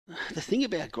The thing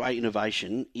about great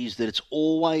innovation is that it's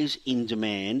always in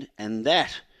demand, and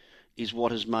that is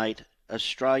what has made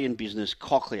Australian business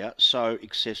Cochlear so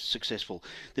successful.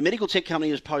 The medical tech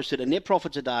company has posted a net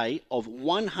profit today of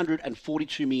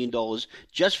 $142 million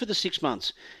just for the 6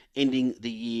 months ending the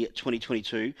year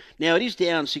 2022. Now, it is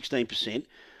down 16%,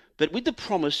 but with the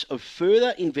promise of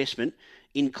further investment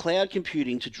in cloud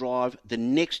computing to drive the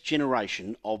next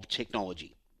generation of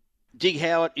technology. Dig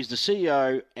Howard is the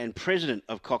CEO and President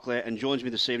of Cochlear and joins me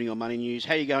this evening on Money News.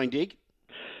 How are you going, Dig?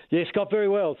 Yeah, Scott, very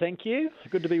well, thank you.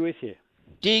 Good to be with you.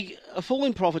 Dig, a fall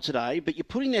in profit today, but you're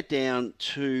putting that down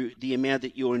to the amount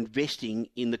that you're investing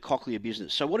in the Cochlear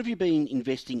business. So what have you been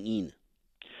investing in?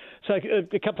 So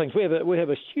a couple of things. We have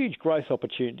a huge growth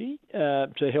opportunity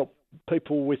to help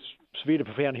people with severe to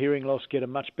profound hearing loss get a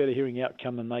much better hearing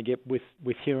outcome than they get with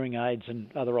hearing aids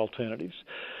and other alternatives.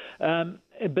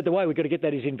 But the way we've got to get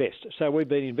that is invest. So we've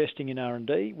been investing in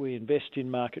R&D, we invest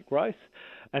in market growth,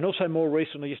 and also more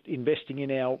recently just investing in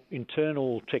our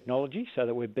internal technology so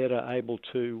that we're better able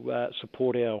to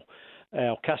support our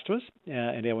customers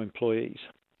and our employees.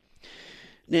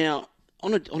 Now,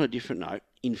 on a different note,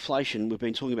 inflation, we've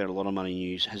been talking about a lot on Money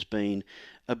News, has been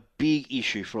a big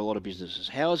issue for a lot of businesses.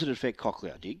 How does it affect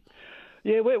Cochlear, Dig?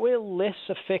 Yeah, we're less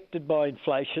affected by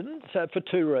inflation, so for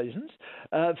two reasons.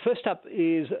 First up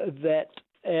is that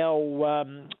our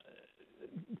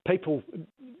people,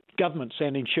 governments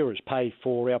and insurers pay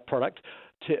for our product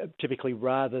typically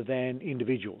rather than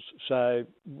individuals. So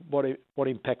what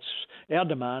impacts our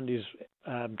demand is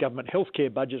government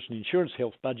healthcare budgets and insurance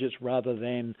health budgets rather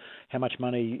than how much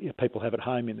money people have at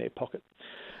home in their pocket.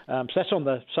 So that's on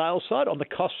the sales side. On the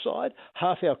cost side,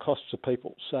 half our costs are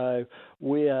people. So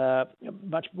we are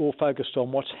much more focused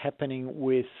on what's happening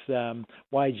with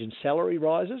wage and salary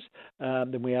rises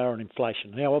than we are on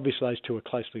inflation. Now, obviously, those two are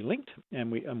closely linked,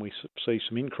 and we see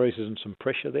some increases and some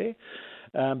pressure there.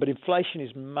 But inflation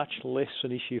is much less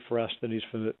an issue for us than it is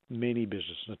for many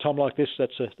businesses. In a time like this,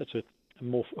 that's a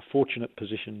more fortunate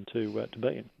position to be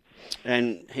in.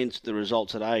 And hence the result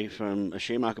today from a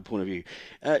share market point of view.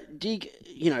 Dig,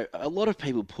 a lot of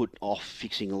people put off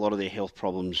fixing a lot of their health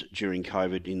problems during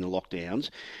COVID in the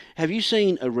lockdowns. Have you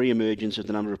seen a re-emergence of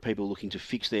the number of people looking to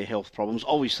fix their health problems,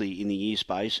 obviously in the ear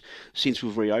space, since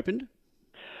we've reopened?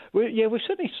 We've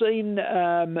certainly seen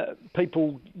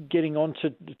people getting on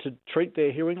to treat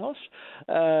their hearing loss.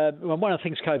 One of the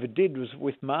things COVID did was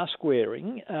with mask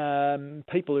wearing,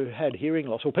 people who had hearing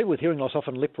loss, or people with hearing loss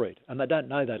often lip read, and they don't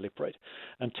know they lip read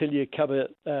until you cover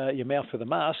your mouth with a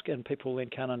mask, and people then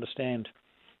can't understand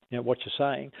what you're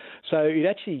saying. So it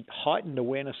actually heightened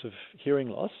awareness of hearing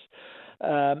loss.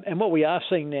 And what we are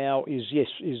seeing now is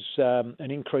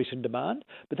an increase in demand.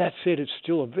 But that said, it's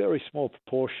still a very small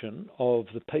proportion of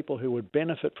the people who would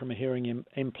benefit from a hearing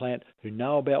implant who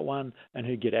know about one and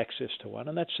who get access to one.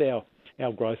 And that's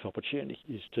our growth opportunity,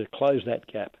 is to close that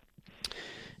gap.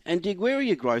 And Dig, where are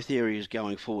your growth areas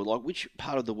going forward? Like, which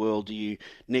part of the world do you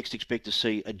next expect to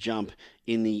see a jump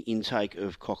in the intake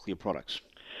of Cochlear products?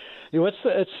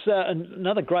 It's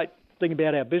another great thing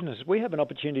about our business. We have an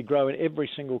opportunity to grow in every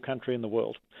single country in the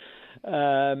world,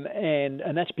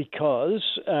 and that's because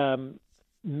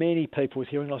many people with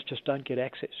hearing loss just don't get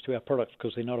access to our products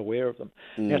because they're not aware of them.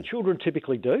 Now, children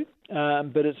typically do,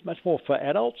 but it's much more for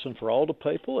adults and for older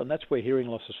people, and that's where hearing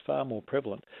loss is far more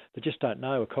prevalent. They just don't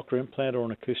know a cochlear implant or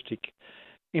an acoustic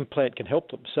implant can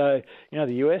help them. So,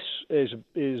 the US is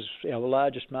our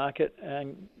largest market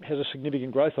and has a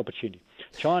significant growth opportunity.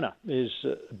 China is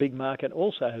a big market,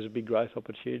 also has a big growth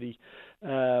opportunity.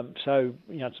 So,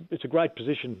 it's a great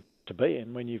position to be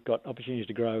in when you've got opportunities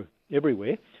to grow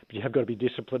everywhere, but you have got to be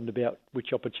disciplined about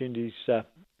which opportunities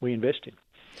we invest in.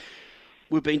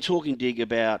 We've been talking, Dig,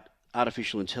 about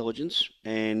artificial intelligence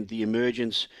and the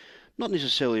emergence, not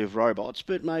necessarily of robots,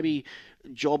 but maybe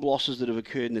job losses that have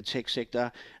occurred in the tech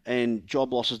sector and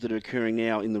job losses that are occurring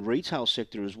now in the retail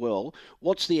sector as well.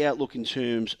 What's the outlook in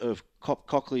terms of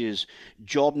Cochlear's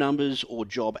job numbers or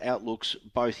job outlooks,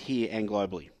 both here and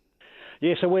globally?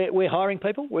 Yeah, so we're hiring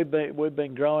people. We've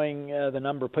been growing the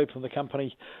number of people in the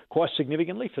company quite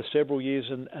significantly for several years,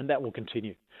 and that will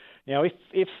continue. Now,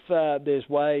 if there's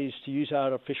ways to use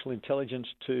artificial intelligence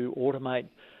to automate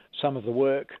some of the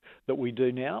work that we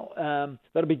do now,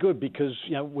 that'll be good because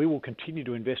we will continue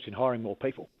to invest in hiring more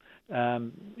people,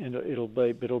 and it'll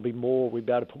be more. We'll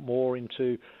be able to put more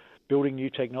into building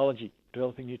new technology,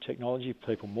 developing new technology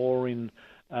for people, more in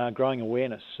growing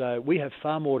awareness. So we have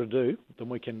far more to do than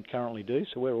we can currently do.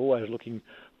 So we're always looking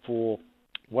for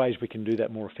ways we can do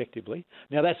that more effectively.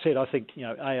 Now, that said, I think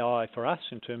AI for us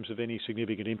in terms of any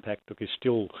significant impact is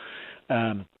still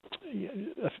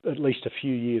at least a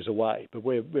few years away. But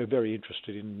we're very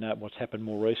interested in what's happened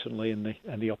more recently and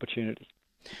the opportunity.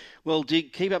 Well,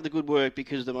 Dig, keep up the good work,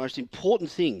 because the most important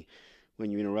thing when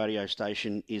you're in a radio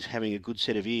station is having a good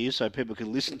set of ears so people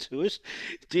can listen to us.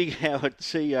 Dig Howard,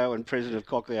 CEO and President of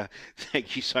Cochlear,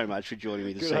 thank you so much for joining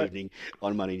me this evening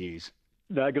on Money News.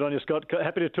 No, good on you, Scott.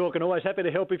 Happy to talk and always happy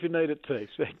to help if you need it too.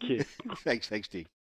 Thank you. Thanks, Dig.